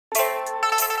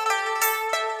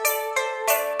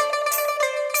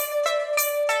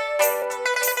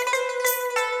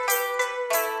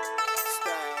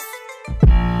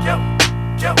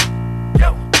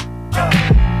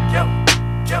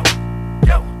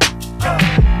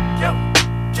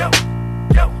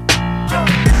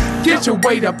your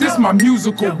weight up, this my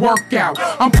musical workout.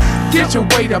 Get your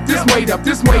weight up, this weight up,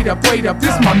 this weight up, weight up,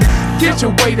 this my. Get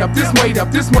your weight up, this weight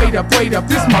up, this weight up, weight up,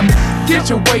 this my. Get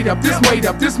your weight up, this weight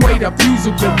up, this weight up,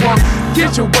 musical work.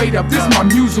 Get your weight up, this my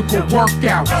musical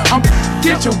workout.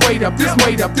 Get your weight up, this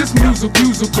weight up, this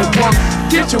musical work.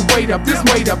 Get your weight up, this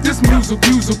weight up, this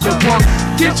musical work.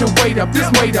 Get your weight up, this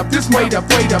weight up, this weight up,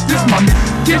 weight up, this my.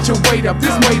 Get your weight up,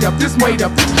 this weight up, this weight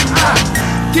up,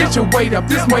 Get your weight up,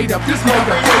 this weight up, this weight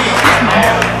up, weight up, this my.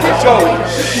 Get your weight up,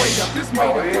 this weight up, this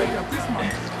weight up, weight up, this my.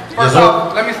 First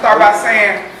off, let me start by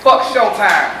saying, fuck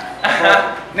showtime.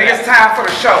 Nigga, it's time for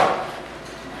the show.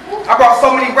 I brought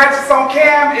so many ratchets on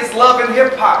cam, it's love and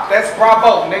hip hop. That's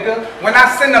bravo, nigga. When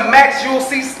I send a max, you'll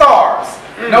see stars.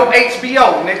 No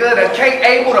HBO, nigga. The K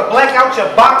able to blank out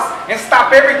your box and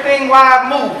stop everything live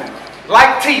moving.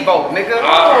 Like TiVo, nigga.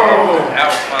 Oh, that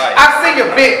was fire. I see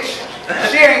your bitch.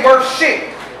 She ain't worth shit.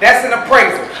 That's an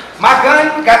appraisal. My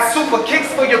gun got super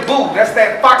kicks for your boo. That's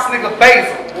that Fox nigga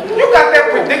Basil. You got that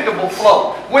predictable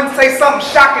flow. Wouldn't say something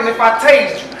shocking if I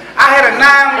tased you. I had a 9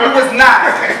 when you was 9.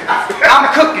 I'm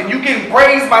cooking. You getting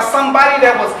raised by somebody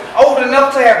that was old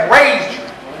enough to have raised you.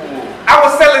 I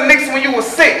was selling nicks when you was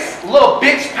 6. Little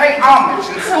bitch, pay homage.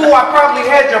 In school, I probably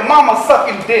had your mama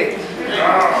sucking dick.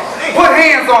 Put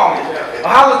hands on me.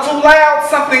 Holler too loud,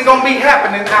 something gonna be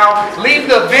happening now. Leave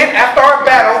the event after our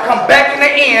battle, come back in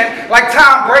the end like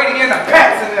Tom Brady and the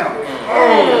Pats in them.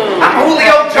 I'm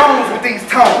Julio Jones with these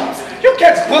tones. You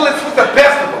catch bullets with the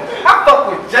best of them. I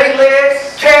fuck with J-Leg,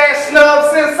 Cash,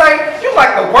 Snub, Sensei. You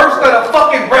like the worst of the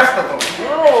fucking rest of them.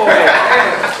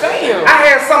 I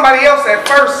had somebody else at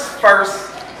first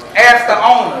ask the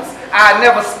owners. I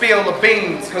never spill the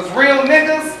beans, cause real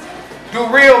niggas do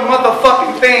real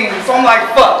motherfucking things. So I'm like,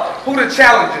 fuck, who the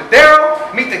challenger? Daryl,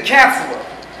 meet the canceler.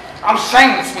 I'm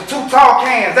shameless with 2 tall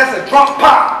cans, that's a drunk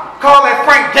pop. Call that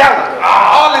Frank Gallagher.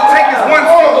 All it takes is 1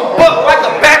 single buck like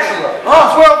a bachelor.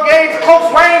 12 gauge, close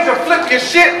range, or flip your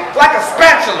shit like a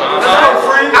spatula.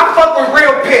 I fuck with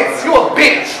real pits, you a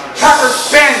bitch. Cocker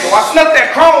Spaniel, I snuck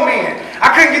that chrome in.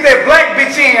 I couldn't get that black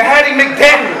bitch in, Hattie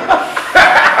McDaniel.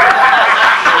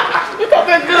 You got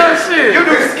that good shit. You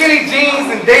do skinny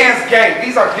jeans and dance gay.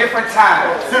 These are different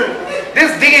times. This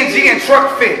D&G and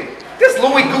truck fit. This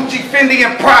Louis, Gucci, Fendi,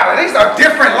 and Prada. These are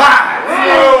different lines.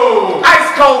 Ice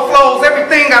cold flows,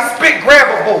 everything I spit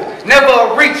grabbable. Never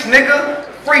a reach, nigga.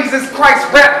 Freezekeys Christ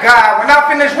rap guy. When I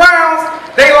finish rounds,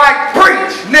 they like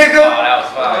preach, nigga. Oh, that was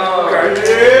fire.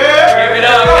 Yeah. Give it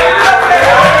up.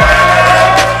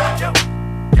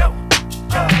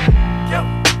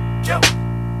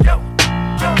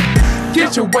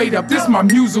 Get your weight up, this my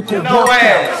musical No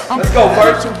workout. Let's go,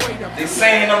 Bert. They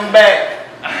saying I'm back.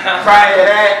 Prior to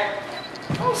that,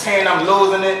 I'm saying I'm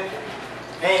losing it.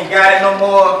 Ain't got it no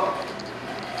more.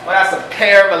 But that's a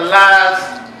pair of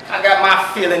lies. I got my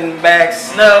feeling back.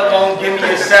 Snub won't give me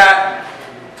a shot.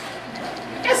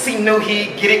 Guess he knew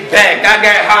he'd get it back. I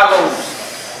got hollows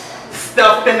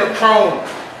stuffed in the chrome.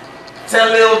 Tell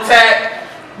Lil Tack,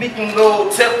 we can go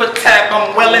tip for tap.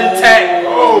 I'm well intact.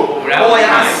 Oh, that boy, was I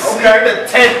nice. sneak the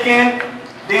Tekken.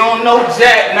 They don't know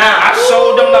Jack. Nah, I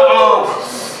showed them the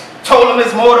arms. Told them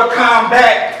it's Mortal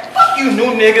Kombat. Fuck you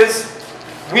new niggas.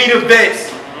 We the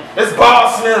vets. It's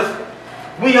Boss Smith.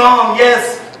 We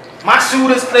yes. My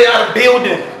shooters play out of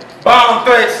building. Bomb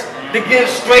threats. To give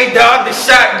straight dog the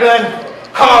shotgun.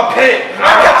 Car pit.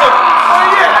 I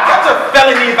catch a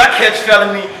felony if I catch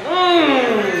felony.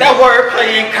 That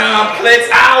wordplay ain't complex.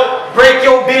 I'll break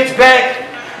your bitch back.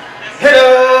 Hit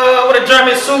her with a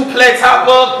German suplex. Hop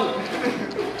up.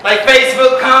 Like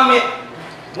Facebook comment.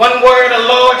 One word, a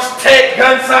large tech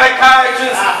gun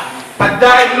psychiatrist. I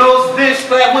diagnose this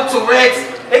flat with Tourette's.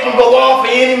 It can go off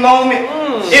at any moment.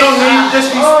 It don't need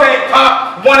disrespect.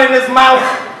 Pop one in his mouth.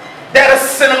 That'll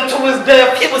send him to his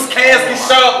death. He was casting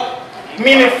sharp.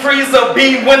 Meaning Freezer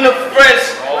B when the fresh.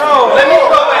 Let me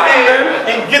go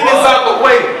ahead and get this out the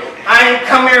way. I ain't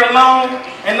come here alone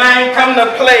and I ain't come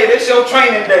to play. This your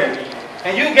training day.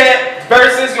 And you get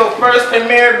versus your first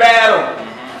premiere battle.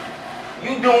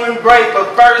 You doing great,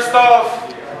 but first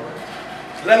off,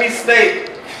 let me state,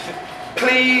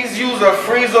 please use a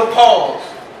freezer pause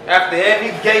after every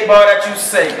gay bar that you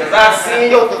say, because I seen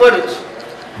your footage.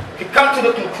 You come to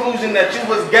the conclusion that you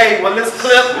was gay. Well, this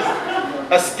clip,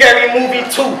 a scary movie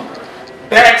too.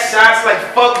 Back shots like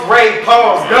fuck Ray,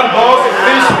 pause, gun balls and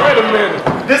fish. Wait a minute.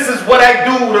 This is what I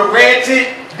do. The ratchet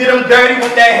did him dirty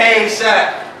with that hand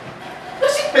shot. But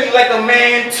she feel like a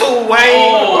man too,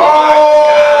 Wayne.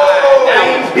 I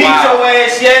ain't beat your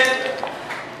ass yet.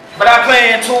 But I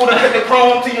plan to hit the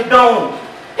chrome to your dome.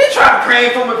 He tried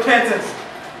praying for repentance.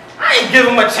 I ain't give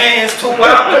him a chance to.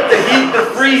 I put the heat to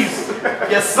freeze.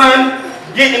 Your son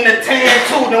getting the tan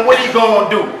too, then what he gonna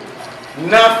do?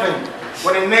 Nothing.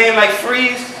 With a name like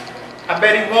Freeze, I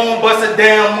bet he won't bust a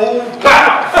damn move.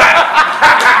 Bow,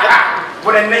 bow.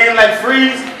 With a name like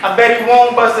Freeze, I bet he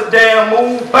won't bust a damn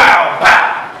move. Bow,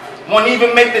 bow. Won't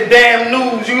even make the damn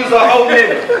news. Use a whole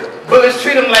nigga. Bullets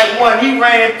treat him like one. He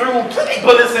ran through 20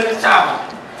 bullets in his chopper.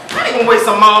 I ain't gonna waste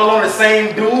them all on the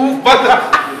same dude. Fuck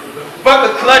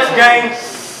the clutch gang.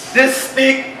 This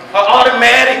stick, an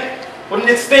automatic with an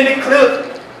extended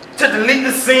clip to delete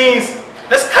the scenes.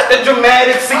 Let's cut the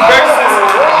dramatics. See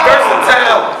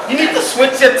versatile. You need to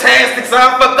switch your tactics.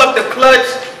 I'll fuck up the clutch.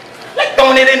 Like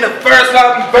throwing it in the first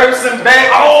while we versing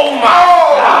back. Oh my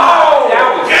God. That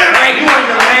was great. You and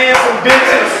your man some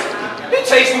bitches. They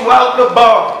chase you out the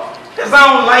bar. Cause I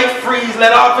don't like Freeze.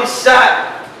 Let off his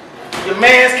shot. Your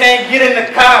mans can't get in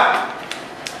the car.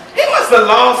 He must have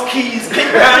lost keys.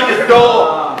 Kick down your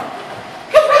door.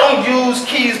 Cause we don't use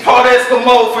keys. Paul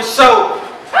Eskimo for show.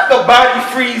 I could body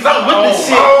Freeze. I'm with this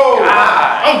shit.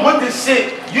 I'm with this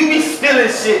shit. You be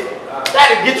stealing shit.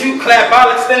 That'll get you clapped.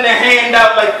 I'll extend a hand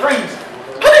out like Freeze.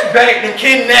 Put it back and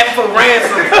kidnap for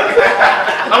ransom.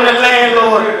 I'm the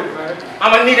landlord.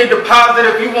 I'ma need a deposit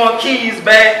if you want keys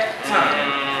back.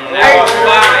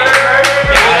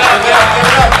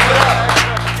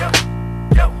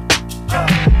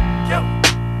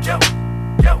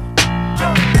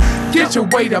 Get your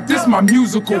weight up, this my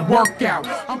musical workout.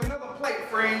 Another plate,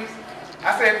 Freeze.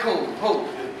 I said cool, who?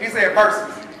 He said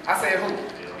versus. I said who?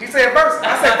 He said versus.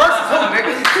 I said versus who,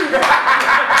 nigga?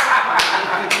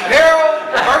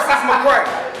 Daryl versus McCray.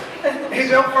 Is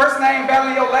your first name better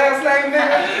than your last name,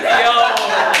 nigga? Yo.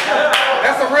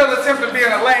 That's a real attempt at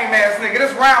being a lame ass nigga.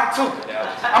 This round 2.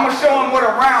 I'm gonna show him what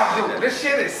a round do. This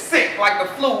shit is sick like the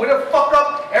flu. It'll fuck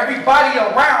up everybody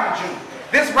around you.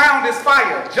 This round is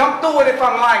fire. Jump through it if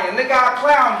I'm lying. Nigga, I'll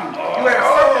clown you. You had a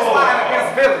circus line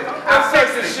against Billy. I'll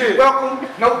fix it. You welcome.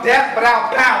 No death, but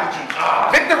I'll pound you.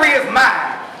 Victory is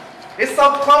mine. It's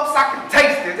so close I can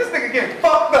taste it. This nigga getting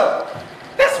fucked up.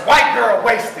 This white girl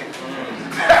wasted.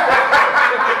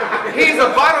 He's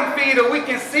a bottom feeder. We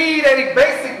can see that he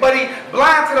basic, but he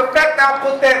blind to the fact I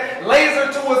put that laser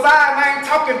to his eye and I ain't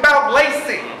talking about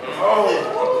LASIK.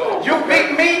 You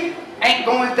beat me, ain't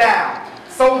going down.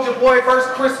 Soldier Boy versus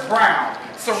Chris Brown.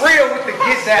 Surreal with the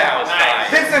get down.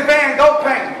 Vincent Van Gogh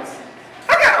paintings.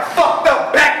 I got a fucked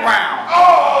up background.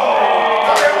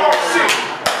 Shit.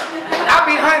 I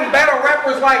be hunting battle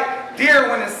rappers like deer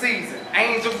when it's season.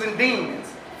 Angels and demons.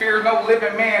 Fear no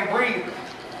living man breathing.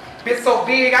 Bit so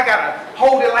big I gotta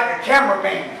hold it like a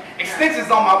cameraman. Extensions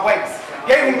on my waist.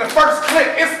 Gave him the first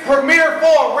clip. It's premiere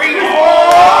for a reason. Oh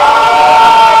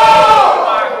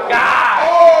my God.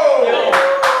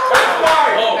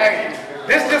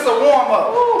 This just a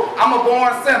warm-up. I'm a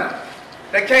born sinner.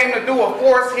 They came to do a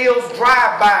Forest Hills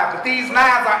drive-by, but these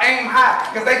knives are aim high,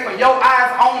 because they for your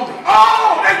eyes only.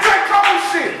 Oh, they take cold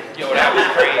shit. Yo, that was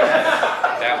crazy.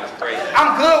 That was crazy.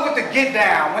 I'm good with the get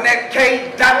down. When that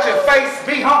K dot your face,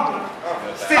 be humble.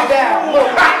 Sit down.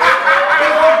 Look. Be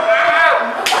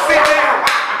humble. Sit down.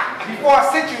 Before I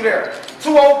sit you there.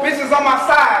 2 old bitches on my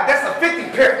side, that's a 50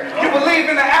 pair. You believe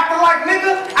in the afterlife,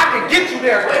 nigga? I can get you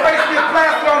there. Your face get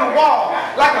plastered on the wall,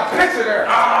 like a picture there.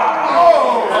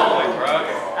 Oh.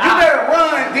 You better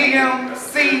run,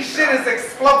 DMC, shit is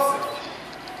explosive.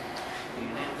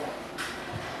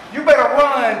 You better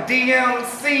run,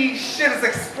 DMC, shit is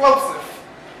explosive.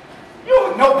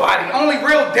 You a nobody. Only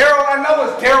real Daryl I know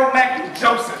is Daryl Mack and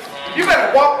Joseph. You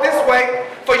better walk this way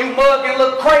for you mug and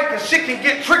look crazy, cause shit can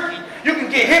get tricky. You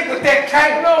can get hit with that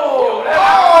cane. No!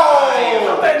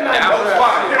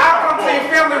 I'll come to your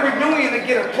family reunion to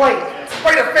get a plate. For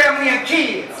the family and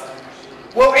kids.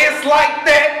 Well, it's like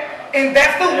that, and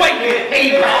that's the way it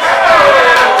is.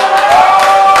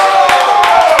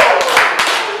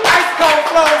 Ice cold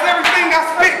flows, everything I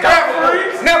spit,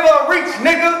 never a reach,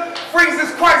 nigga. Freeze is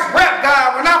Christ rap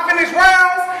guy. When I finish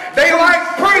rounds, they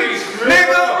like preach,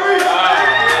 nigga.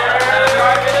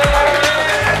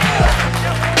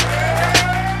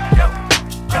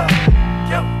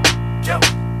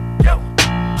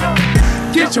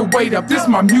 Get your weight up, this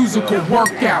my musical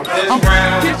workout. This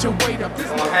round, get your weight up, this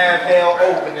I'm gonna have hell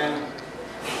opening.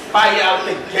 Fire out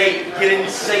the gate, get in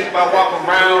shape, I walk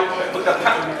around with the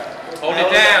Hold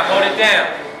it down, hold it down.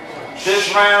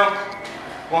 This round,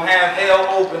 gonna have hell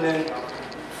opening.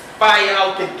 Fire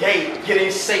out the gate, get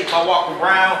in shape, I walk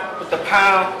around with the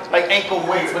pound like ankle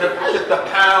weights. But if I lift a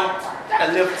pound,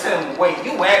 I lift 10 weight.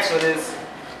 You asked for this,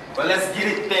 but let's get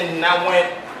it thin. And I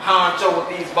went honcho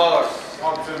with these bars.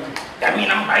 That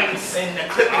mean I'm writing sin, the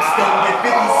clipping still get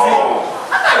 50 cents.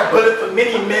 I got a bullet for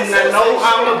many men that know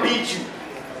how I'ma beat you.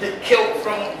 Get killed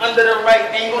from under the right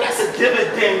angle, that's a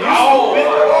dividend. You stupid.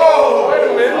 Wait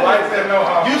a minute. I like to know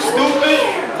how. You stupid.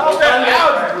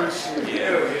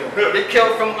 Get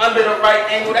killed from under the right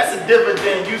angle, that's a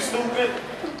dividend. You stupid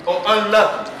or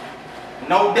unlucky.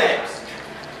 No dabs.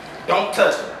 Don't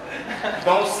touch me.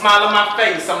 Don't smile in my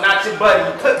face. I'm not your buddy.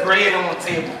 You put bread on the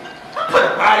table. Put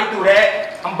a body through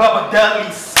that. I'm Bubba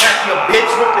Dudley. Smack your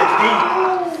bitch with the D.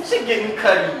 She getting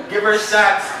cutty. Give her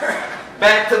shots.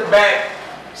 Back to back.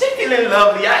 She feeling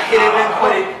lovely. I hit it and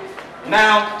put it.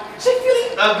 Now, she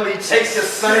feeling ugly. Chase your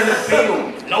son in the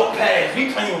field. No pads.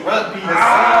 We playing rugby to see.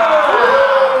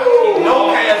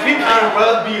 No pads. We playing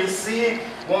rugby to see.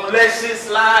 Won't let shit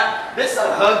slide. This a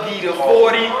huggy to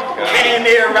 40. Can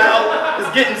air out.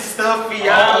 It's getting stuffy.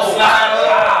 I'll slide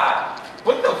up.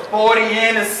 With the 40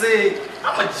 and a cig.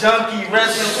 I'm a junkie.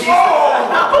 Rest in peace. Yo,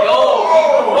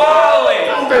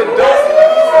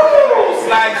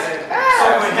 Slicing. So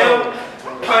with him,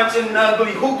 punching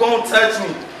ugly. Who gon' touch me?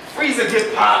 Freezer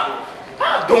get popped.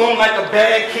 I do him like a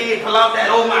bad kid. Pull out that,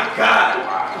 oh my God.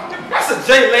 That's a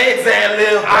J Legs ad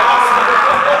lib.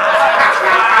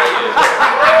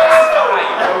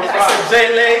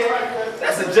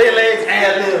 That's a J Legs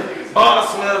ad lib.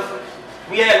 Boss Smith.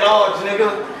 We at large,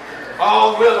 nigga.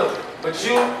 All realer. But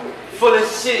you full of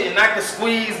shit and I can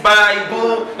squeeze by you,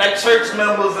 boo, like church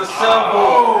members or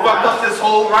shovel. Fuck up this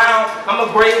whole round, I'm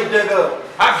a grave digger.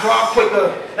 I draw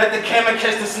quicker, let the camera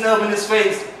catch the snub in his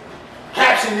face.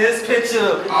 Caption this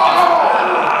picture.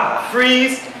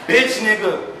 Freeze, bitch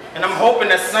nigga. And I'm hoping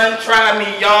the sun try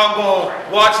me, y'all gon'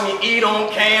 watch me eat on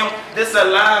cam. This a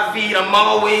live feed, I'm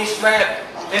always strapped.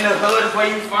 In the hood is where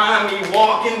you find me,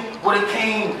 walking with a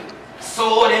cane.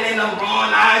 Sword and in them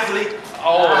Ron Isley.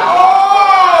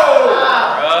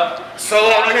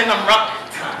 Sword and in them Ron.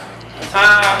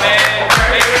 Time, man.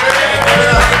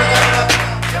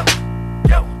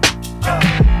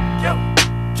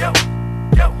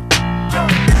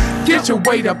 Get your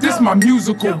weight up, this my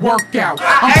musical workout.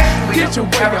 I actually Get your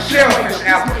weight have a up, shellfish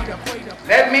allergy.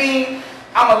 That means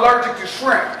I'm allergic to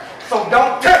shrimp. So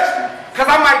don't touch me, cause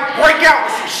I might break out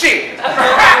with some shit.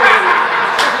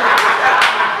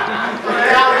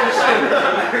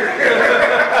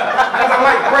 Cause I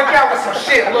might break out with some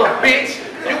shit, little bitch.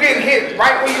 You getting hit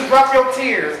right when you drop your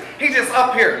tears. He just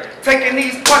up here taking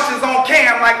these punches on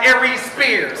cam like Aries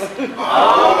Spears.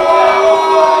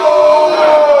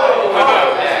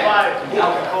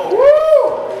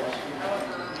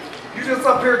 You just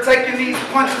up here taking these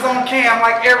punches on cam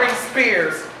like Aries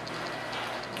Spears.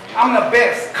 I'm the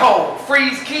best, cold.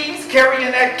 Freezekeys,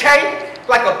 carrying that K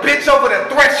like a bitch over the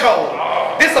threshold.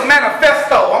 This a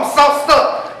manifesto, I'm sauced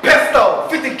up, pesto,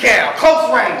 50 cal,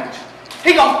 close range.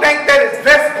 He gon' think that his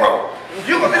vest broke. This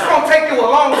gonna take you a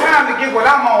long time to get what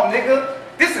I'm on, nigga.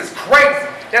 This is crazy.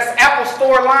 That's Apple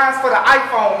Store lines for the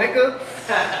iPhone, nigga.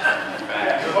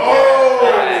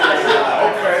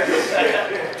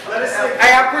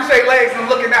 Hey, I appreciate Legs and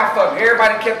looking out for me.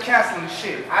 Everybody kept canceling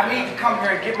shit. I need to come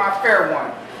here and get my fair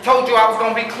one. Told you I was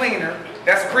gonna be cleaner.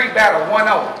 That's pre-battle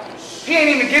 1-0. He ain't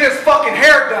even get his fucking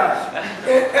hair done.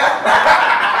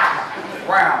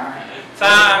 Round, man.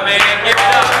 Time, man. Give it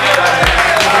up.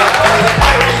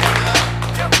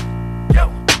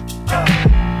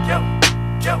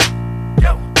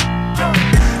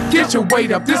 Get your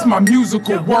weight up, this my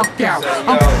musical workout.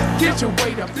 Get your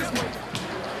weight up, this my...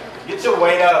 Get your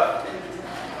weight up.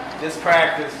 Just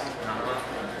practice.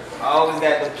 I always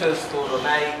got the pistol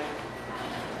tonight.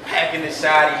 Packing the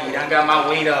shotty. I got my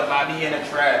weight up. I be in the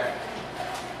trap.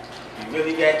 You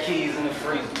really got keys in the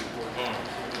freezer.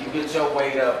 You get your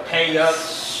weight up. Pay up.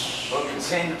 Or the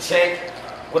 10 check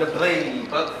with a blade.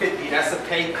 $150. That's a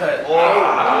pay cut. Or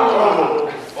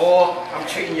I'm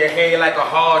treating your hair like a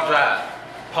hard drive.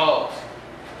 Pause.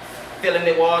 Filling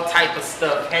it with all type of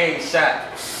stuff. Hey, shot.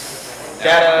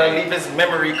 Gotta leave his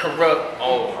memory corrupt.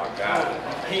 Oh my God.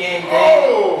 He ain't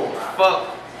dead.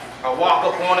 Fuck. I walk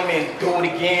up on him and do it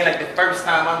again like the first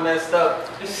time I messed up.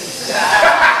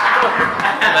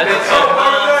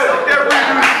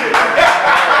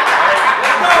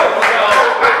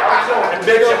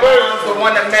 Bitch, your mom's the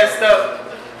one that messed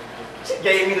up. She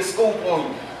gave me the scoop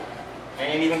on you. I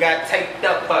ain't even got taped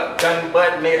up, but gun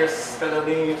butt made her spill her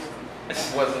beans.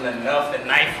 This wasn't enough. The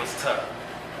knife was tough.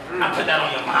 I put that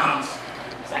on your mom's.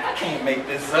 It's like, I can't make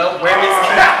this up. Where is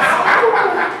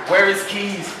keys? Where is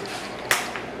keys?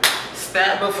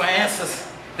 Stab her for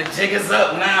answers. The jig is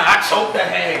up now. I choked her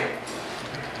head.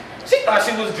 She thought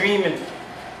she was dreaming.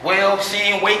 Well, she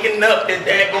ain't waking up. Did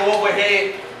that go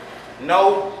overhead?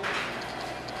 No.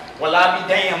 Well, I'll be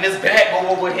damned. This bat go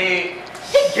overhead.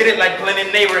 He get it like Glenn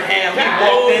and Abraham. He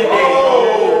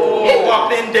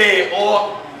walked in dead.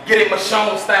 Or get it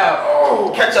Michonne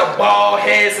style. Catch a bald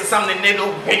head or something, nigga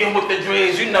wigging with the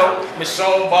dreads. You know,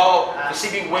 Michonne bald, but she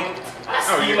be wigging. I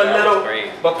scheme a little,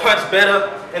 but punch better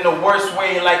in the worst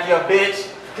way, like your bitch.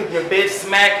 Could your bitch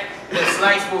smack and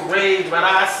slice with rage, but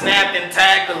I snapped and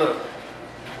tackled her.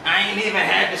 I ain't even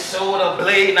had to show the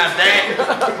blade, now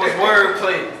that was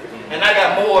wordplay. And I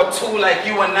got more too, like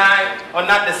you and I are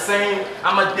not the same.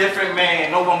 I'm a different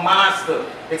man, no a monster.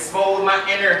 Expose my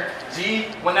energy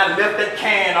when I lift a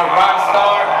can, a rock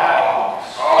star.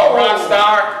 A rock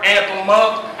star, amp 'em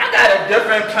up. I got a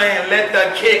different plan, let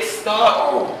the kick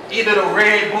start. Either the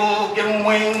Red Bull, give 'em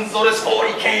wings, or this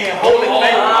 40 can, hold it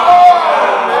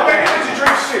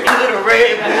Either the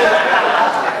Red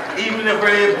Bull, even the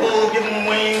Red Bull, give 'em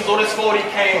wings, or this 40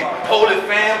 can, hold it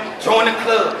fam, join the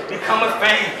club, become a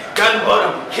fan, gun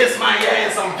butter, kiss my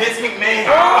ass, I'm Vince McMahon.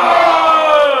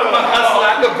 I'm a hustler,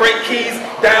 I could break keys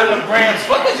down the branch.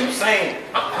 What was you saying?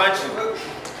 I'm punching.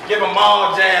 Give them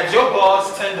all jabs, your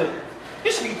ball's tender.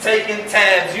 You should be taking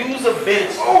tabs, use a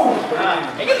bitch.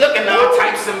 And you're looking all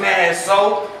types of mad,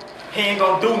 so he ain't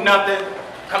gonna do nothing.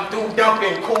 Come through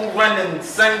dumping, cool running,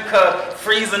 sun cut,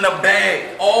 freezing the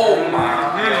bag. Oh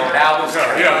my, that was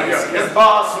crazy. It's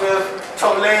Ball Smith,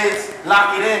 toe legs,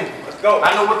 lock it in. Let's go.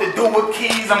 I know what to do with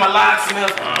keys, I'm a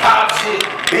locksmith. Pop shit,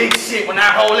 big shit, when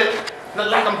I hold it, look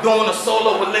like I'm doing a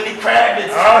solo with Lenny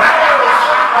Kravitz.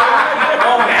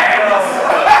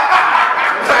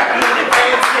 Clap you in the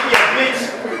casket, your bitch.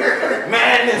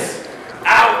 Madness.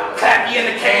 Out, clap you in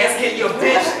the casket, your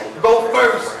bitch. Go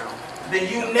first. Then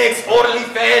you next, orderly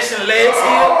fashion, legs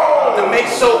here. To make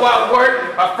sure I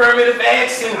work, affirmative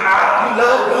action. You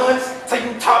love guns, till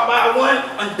you talk by one,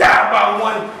 and die by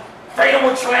one. Fatal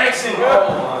attraction.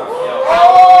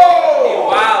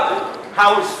 Wow.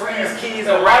 How is Freezekeys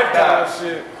and right now?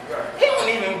 He don't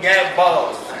even get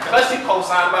balls. Plus you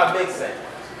co-signed by Big Set.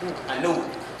 I knew it.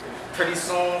 Pretty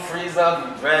soon, freeze up,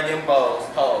 you dragging balls.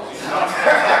 Pause.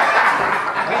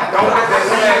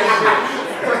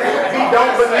 We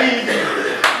don't believe you.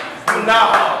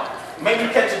 Nah. Maybe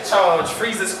catch a charge.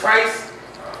 Freezes Christ.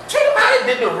 Treat him how he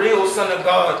did the real Son of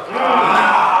God.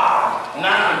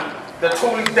 Nah. The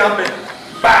truly dumping.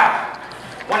 Bow.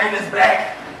 One in his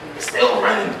back. Still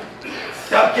running.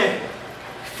 Ducking.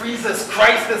 Freezes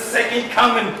Christ the second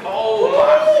coming. Oh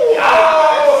my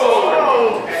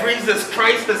God. Freezes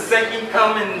Christ the second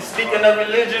coming. Speaking of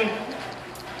religion,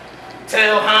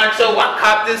 tell Honcho I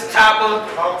copped this chopper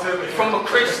from a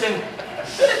Christian.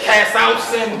 Cast out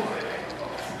sin.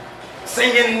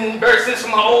 Singing verses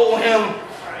from an old hymn.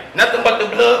 Nothing but the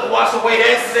blood to wash away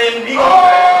that sin. Nothing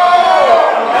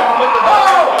but the blood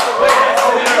to wash away that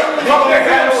sin.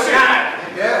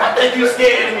 I think you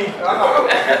scared of me.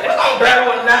 I'm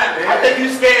battle or not. I think you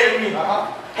scared of me.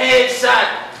 Headshot.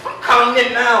 I'm calling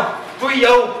it now.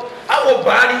 3-0. Our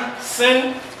body,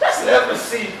 sin. That's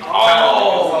leprosy.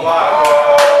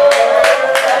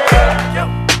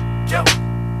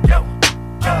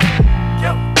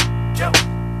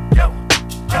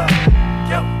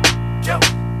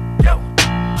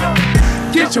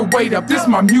 Get your weight up, this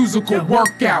my musical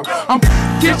workout.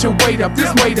 Get your weight up,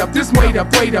 this weight up, this weight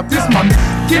up, weight up, this my.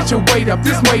 Get your weight up,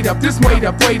 this weight up, this weight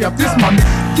up, weight up, this my.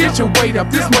 Get your weight up,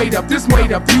 this weight up, this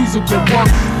weight up, musical work.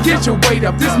 Get your weight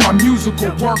up, this my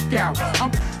musical workout.